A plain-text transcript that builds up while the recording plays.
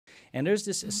And there's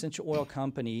this essential oil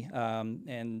company,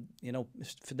 and you know,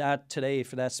 for that today,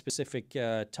 for that specific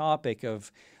topic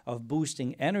of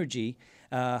boosting energy,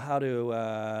 what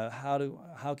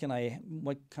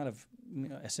kind of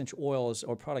essential oils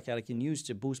or product that I can use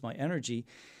to boost my energy.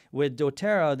 With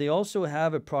doTerra, they also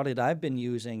have a product I've been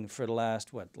using for the last,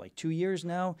 like 2 years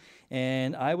now.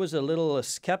 And I was a little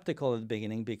skeptical at the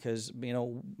beginning because, you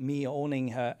know, me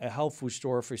owning a health food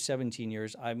store for 17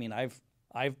 years, I mean, I've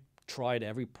tried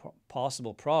every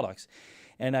possible products.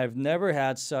 And I've never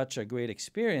had such a great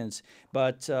experience.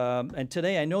 But, and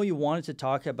today I know you wanted to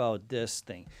talk about this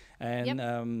thing. And,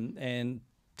 and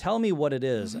tell me what it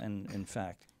is, in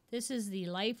fact. This is the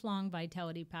Lifelong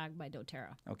Vitality Pack by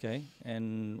doTerra. Okay,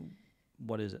 and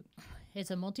what is it?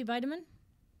 It's a multivitamin,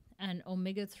 an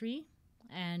omega-3,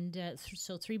 and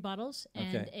so 3 bottles,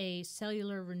 and a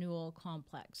cellular renewal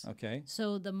complex. Okay.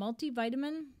 So the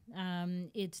multivitamin,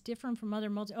 it's different from other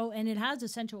and it has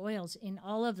essential oils in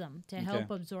all of them to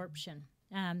help absorption.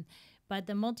 But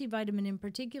the multivitamin in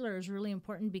particular is really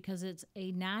important because it's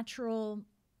a natural.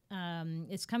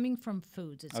 It's coming from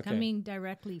foods. It's coming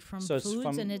directly from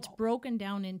foods, and it's broken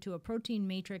down into a protein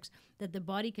matrix that the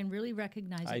body can really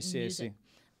recognize and use it.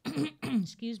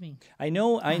 Excuse me. I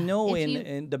know.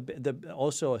 In the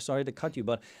also, sorry to cut you,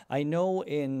 but I know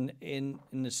in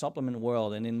the supplement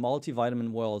world and in multivitamin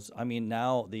worlds, I mean,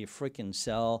 now they freaking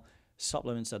sell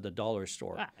supplements at the dollar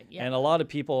store. And a lot of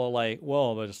people are like,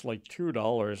 well, but it's like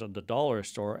 $2 at the dollar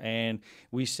store, and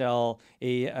we sell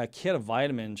a kit of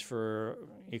vitamins for,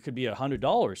 it could be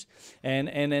 $100, and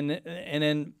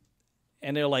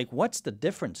they're like, what's the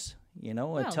difference? You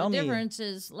know, tell me. The difference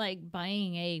is like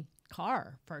buying a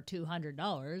car for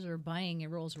 $200 or buying a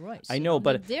Rolls Royce. I know,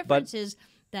 but the difference is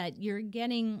that you're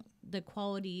getting the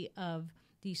quality of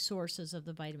the sources of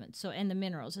the vitamins, so, and the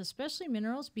minerals, especially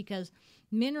minerals, because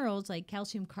minerals like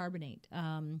calcium carbonate,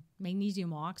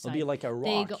 magnesium oxide, it'll be like a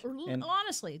rock.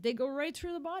 Honestly, they go right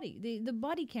through the body. The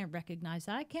body can't recognize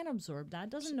that, can't absorb that,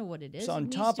 doesn't know what it is. So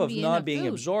on top of not being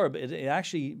absorbed, it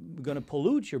actually going to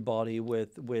pollute your body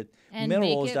with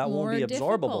minerals that won't be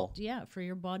absorbable. Yeah, for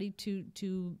your body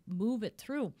to move it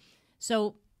through.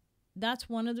 So that's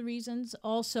one of the reasons.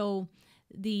 Also,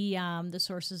 the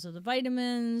sources of the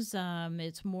vitamins,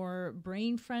 it's more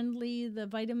brain friendly, the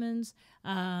vitamins.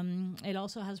 It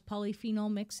also has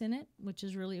polyphenol mix in it, which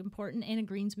is really important, and a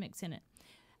greens mix in it.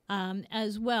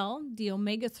 As well, the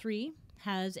omega-3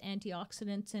 has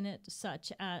antioxidants in it,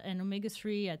 such as, and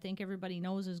omega-3, I think everybody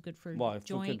knows, is good for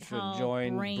joint health,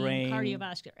 brain,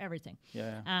 cardiovascular, everything.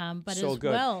 Yeah, but so as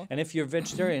good. well, and if you're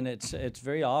vegetarian, it's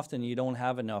very often you don't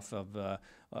have enough of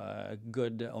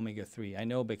good omega-3. I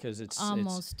know, because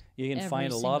almost you can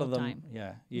find a lot of them. Time.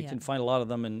 Yeah, you can find a lot of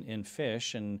them in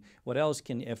fish. And what else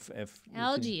can if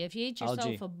algae? If you eat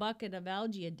yourself a bucket of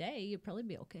algae a day, you'd probably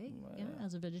be okay.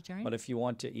 As a vegetarian. But if you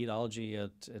want to eat algae,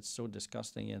 it's so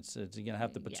disgusting. It's you're gonna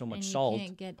have to put so much salt. You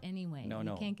can't get anyway. No,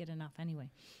 you can't get enough anyway.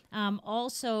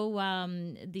 Also,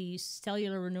 the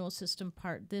cellular renewal system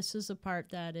part. This is a part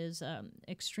that is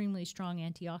extremely strong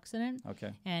antioxidant.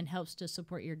 And helps to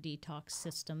support your detox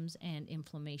systems and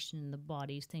inflammation in the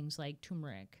body. Things like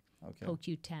turmeric,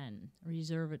 CoQ10,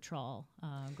 resveratrol,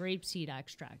 grapeseed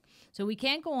extract. So we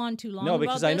can't go on too long. No,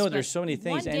 because about I know this, there's so many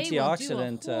things. One day Antioxidant.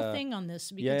 We'll do a whole thing on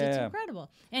this because it's incredible.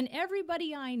 And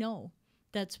everybody I know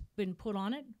that's been put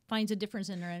on it finds a difference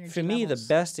in their energy For me, levels.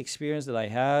 the best experience that I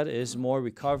had is more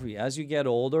recovery. As you get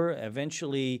older,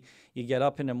 eventually you get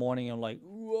up in the morning and like,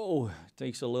 whoa, it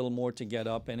takes a little more to get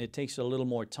up, and it takes a little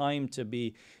more time to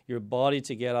be your body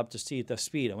to get up to see the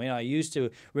speed. I mean, I used to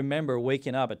remember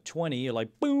waking up at 20, you're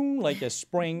like, boom, like a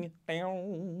spring.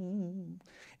 And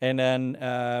then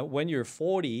when you're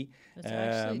 40, that's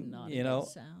actually not a good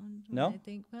sound. No? I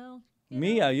think, well,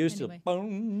 me, I used to.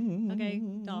 Boom. Okay,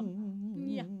 stop.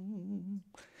 Yeah.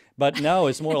 But now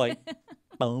it's more like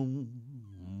boom.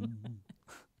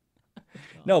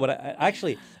 No, but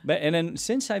and then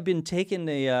since I've been taking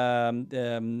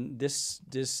this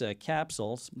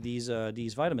capsules,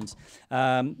 these vitamins,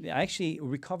 I actually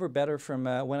recover better from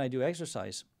when I do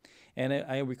exercise. And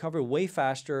I recover way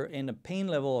faster, and the pain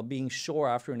level of being sore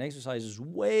after an exercise is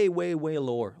way, way, way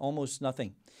lower, almost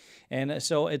nothing. And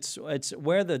so it's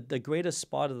where the greatest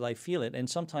spot that I feel it. And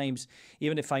sometimes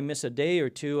even if I miss a day or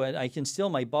two, I can still,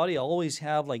 my body always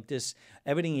have like this,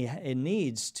 everything it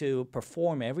needs to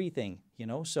perform everything, you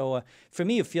know. So for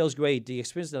me, it feels great. The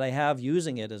experience that I have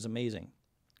using it is amazing.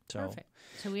 So. Perfect.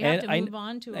 So we have to move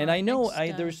on to. And I know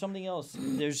there's something else.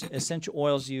 There's essential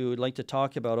oils you would like to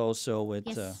talk about also with.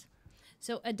 Yes.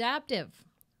 So Adaptiv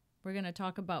we're going to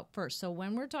talk about first. So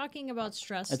when we're talking about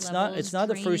stress it's levels, it's not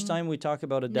the first time we talk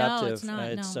about Adaptiv. No, it's not.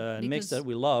 It's no, a mix because that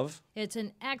we love. it's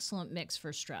an excellent mix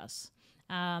for stress.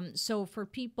 So for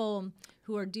people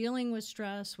who are dealing with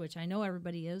stress, which I know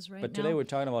everybody is right now. But today we're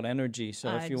talking about energy.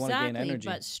 So if you want to gain energy.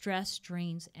 But stress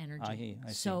drains energy. I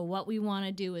see. So what we want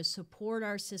to do is support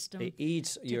our system. It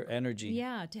eats your energy.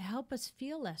 Yeah, to help us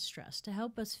feel less stressed, to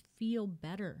help us feel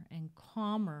better and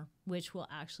calmer, which will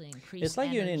actually increase It's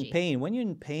like energy. you're in pain. When you're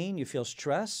in pain, you feel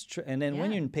stress. And then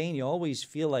when you're in pain, you always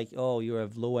feel like, oh, you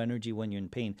have low energy when you're in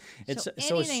pain. So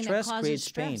stress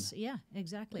creates pain. Yeah,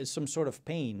 exactly. It's some sort of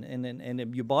pain.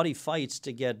 And your body fights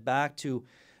to get back to...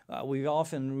 we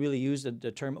often really use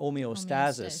the term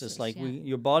homeostasis. It's like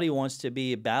your body wants to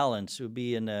be balanced, to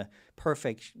be in a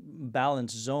perfect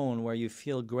balanced zone where you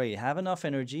feel great, have enough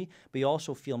energy, but you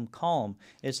also feel calm.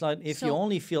 It's like if you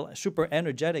only feel super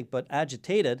energetic but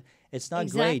agitated, it's not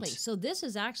great. So this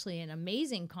is actually an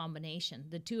amazing combination,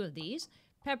 the two of these.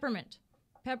 Peppermint.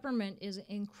 Peppermint is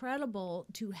incredible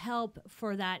to help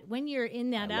for that. When you're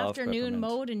in that afternoon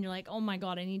mode and you're like, oh my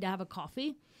God, I need to have a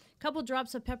coffee. A couple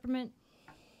drops of peppermint.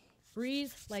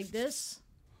 Breathe like this,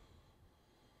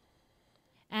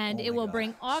 and it will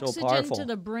bring oxygen to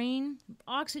the brain,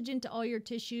 oxygen to all your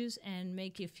tissues, and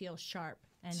make you feel sharp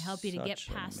and help you to get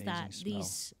past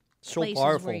these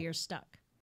places where you're stuck.